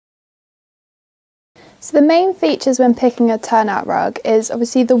So the main features when picking a turnout rug is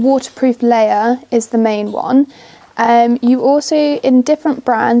obviously the waterproof layer is the main one. You also, in different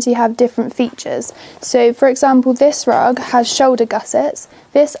brands, you have different features. So for example, this rug has shoulder gussets.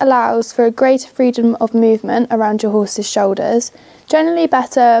 This allows for a greater freedom of movement around your horse's shoulders, generally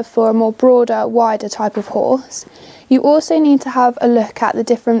better for a more broader, wider type of horse. You also need to have a look at the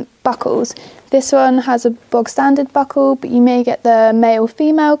different buckles. This one has a bog standard buckle, but you may get the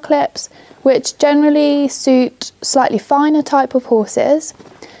male-female clips, which generally suit slightly finer type of horses.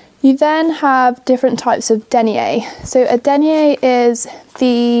 You then have different types of denier. So a denier is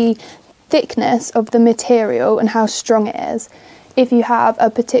the thickness of the material and how strong it is. If you have a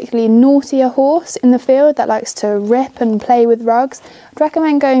particularly naughtier horse in the field that likes to rip and play with rugs, I'd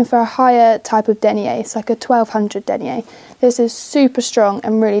recommend going for a higher type of denier, so like a 1200 denier. This is super strong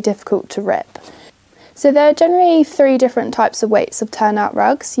and really difficult to rip. So there are generally 3 different types of weights of turnout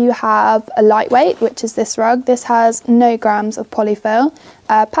rugs. You have a lightweight, which is this rug. This has no grams of polyfill,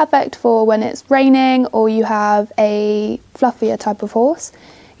 perfect for when it's raining or you have a fluffier type of horse.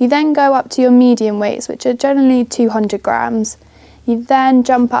 You then go up to your medium weights, which are generally 200 grams. You then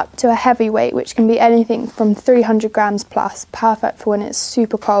jump up to a heavyweight, which can be anything from 300 grams plus, perfect for when it's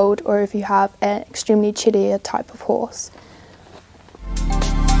super cold or if you have an extremely chillier type of horse.